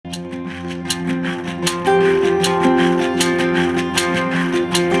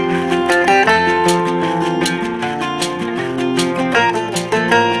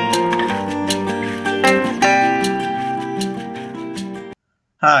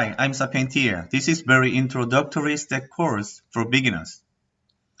Hi, I'm Sapientia. This is very introductory STAT course for beginners.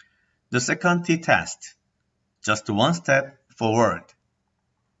 The second t-test, just one step forward.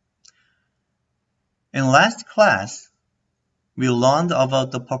 In last class, we learned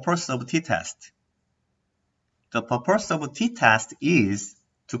about the purpose of t-test. The purpose of t-test is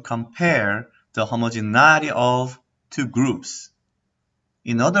to compare the homogeneity of two groups.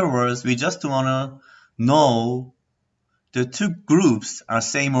 In other words, we just want to know the two groups are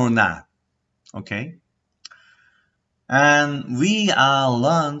same or not. Okay? And we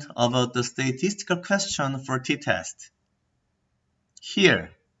learned about the statistical question for t-test.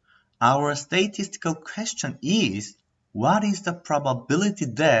 Here, our statistical question is, what is the probability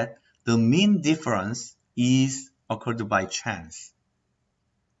that the mean difference is occurred by chance?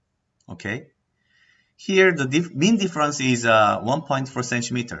 Okay? Here, the mean difference is 1.4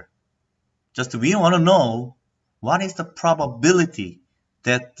 centimeter. Just we want to know what is the probability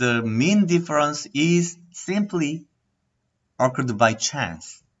that the mean difference is simply occurred by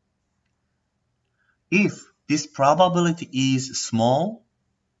chance. If this probability is small,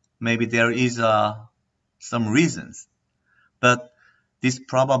 maybe there is some reasons. But this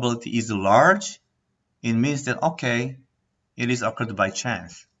probability is large, it means that, okay, it is occurred by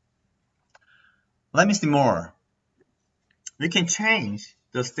chance. Let me see more. We can change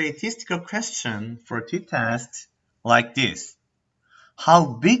the statistical question for t-test like this. How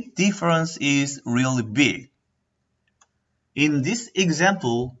big difference is really big? In this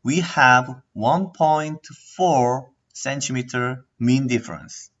example, we have 1.4 centimeter mean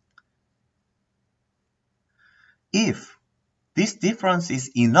difference. If this difference is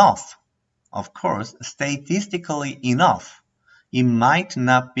enough, of course, statistically enough, it might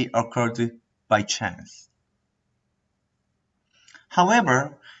not be occurred by chance.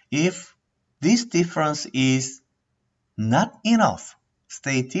 However, if this difference is not enough,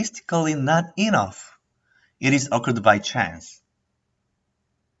 statistically not enough, it is occurred by chance.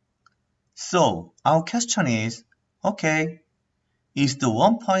 So, our question is, okay, is the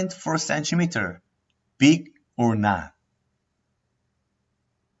 1.4 centimeter big or not?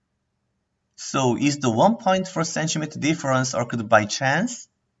 So, is the 1.4 centimeter difference occurred by chance?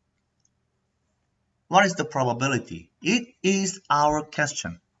 What is the probability? It is our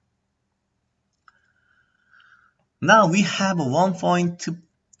question. Now we have a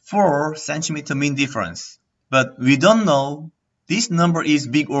 1.4 centimeter mean difference, but we don't know this number is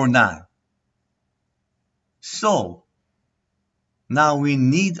big or not. So now we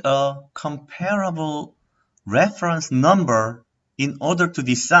need a comparable reference number in order to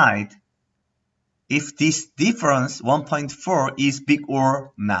decide if this difference 1.4 is big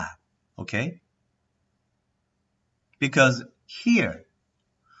or not. Okay? Because here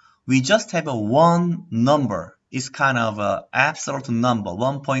we just have a one number. It's kind of an absolute number,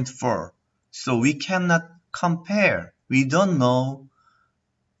 1.4. So we cannot compare. We don't know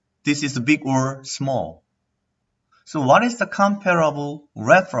this is big or small. So what is the comparable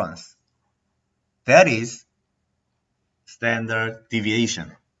reference? That is standard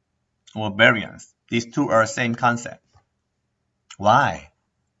deviation or variance. These two are same concept. Why?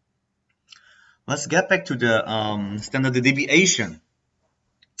 Let's get back to the standard deviation.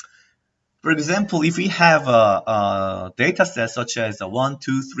 For example, if we have a data set such as 1,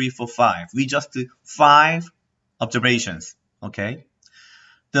 2, 3, 4, 5, we just do 5 observations, okay?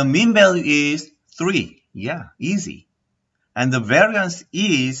 The mean value is 3, yeah, easy. And the variance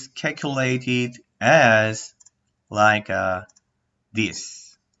is calculated as like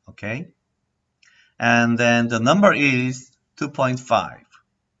this, okay? And then the number is 2.5.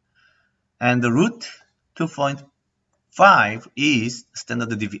 And the root 2.5 is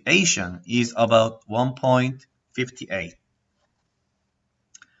standard deviation is about 1.58.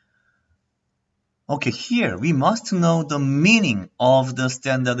 Okay, here we must know the meaning of the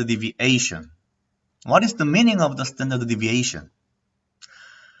standard deviation. What is the meaning of the standard deviation?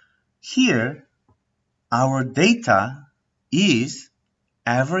 Here, our data is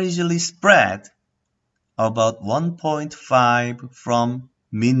averagely spread about 1.5 from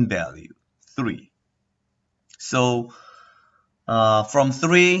mean value, 3. So, from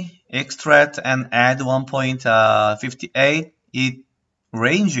 3, extract and add 1.58, it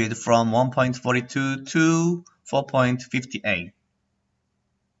ranged from 1.42 to 4.58.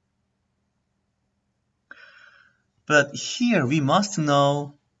 But here we must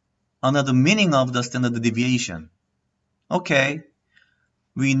know another meaning of the standard deviation. Okay,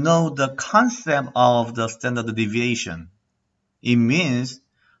 we know the concept of the standard deviation. It means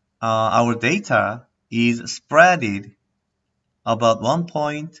our data is spreaded about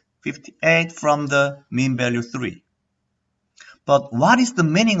 1.58 from the mean value 3. But what is the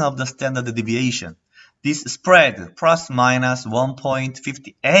meaning of the standard deviation? This spread plus minus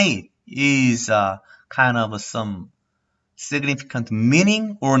 1.58 is kind of some significant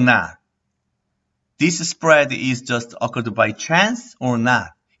meaning or not? This spread is just occurred by chance or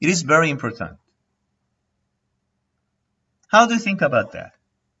not? It is very important. How do you think about that?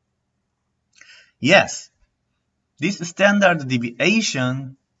 Yes, this standard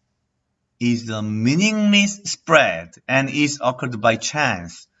deviation is a meaningless spread and is occurred by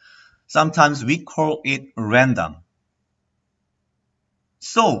chance. Sometimes we call it random.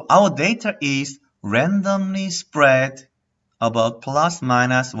 So our data is randomly spread about plus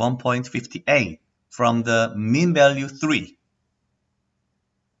minus 1.58 from the mean value 3.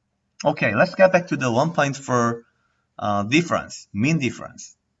 Okay, let's get back to the 1.4 difference, mean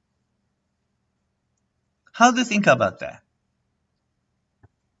difference. How do you think about that?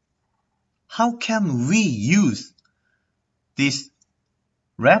 How can we use this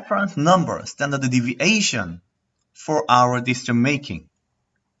reference number, standard deviation, for our decision making?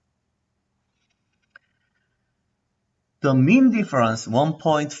 The mean difference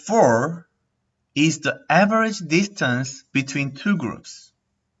 1.4 is the average distance between two groups,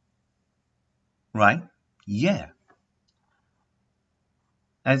 right? Yeah.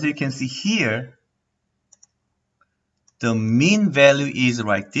 As you can see here, the mean value is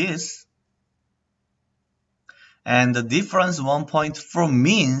like this, and the difference 1.4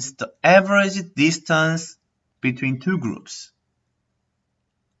 means the average distance between two groups.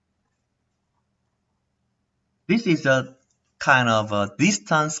 This is a kind of a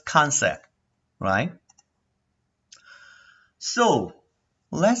distance concept, right? So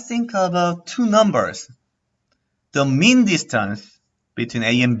let's think about two numbers. The mean distance between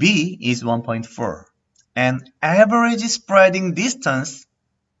A and B is 1.4, and average spreading distance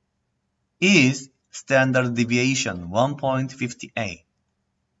is standard deviation 1.58.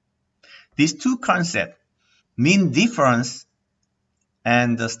 These two concepts, mean difference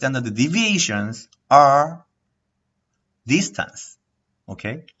and the standard deviations, are distance.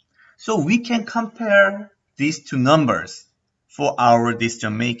 Okay, so we can compare these two numbers for our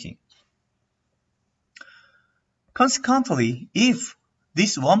decision making. Consequently, if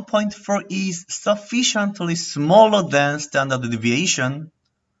this 1.4 is sufficiently smaller than standard deviation,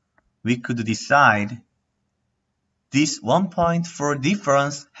 we could decide this 1.4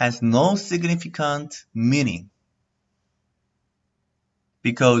 difference has no significant meaning,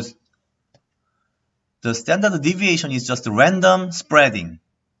 because the standard deviation is just random spreading.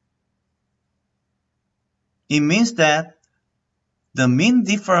 It means that the mean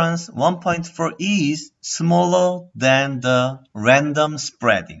difference 1.4 is smaller than the random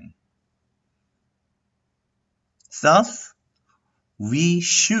spreading. Thus, we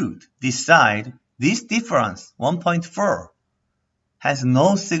should decide this difference 1.4 has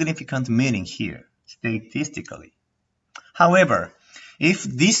no significant meaning here statistically. However, if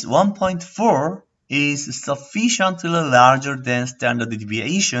this 1.4 is sufficiently larger than standard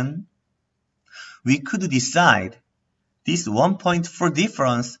deviation, we could decide this 1.4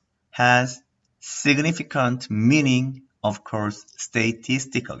 difference has significant meaning, of course,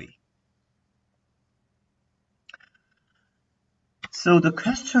 statistically. So the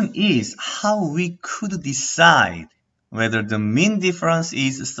question is how we could decide whether the mean difference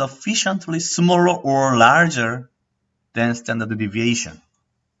is sufficiently smaller or larger than standard deviation.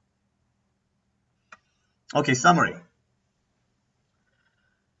 Okay, summary.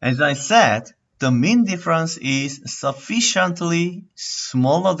 As I said, the mean difference is sufficiently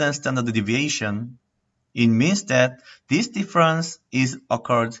smaller than standard deviation. It means that this difference is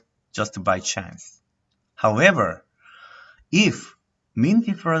occurred just by chance. However, if mean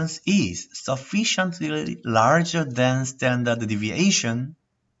difference is sufficiently larger than standard deviation,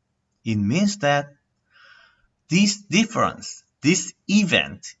 it means that this difference, this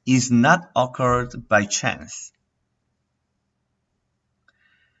event, is not occurred by chance.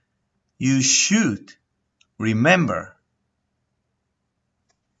 You should remember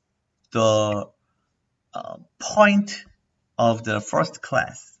the point of the first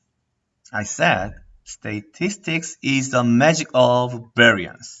class. I said statistics is the magic of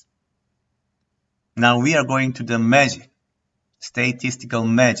variance. Now we are going to the magic, statistical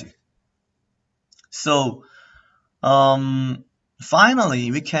magic. So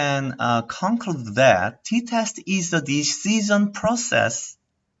finally, we can conclude that t-test is a decision process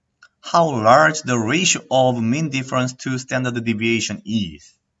how large the ratio of mean difference to standard deviation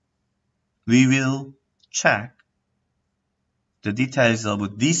is. We will check the details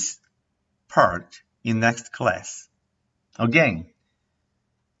of this part in next class. Again,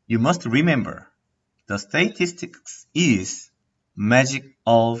 you must remember the statistics is magic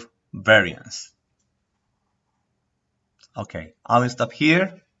of variance. Okay, I will stop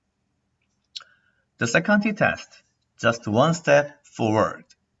here. The second t-test, just one step forward.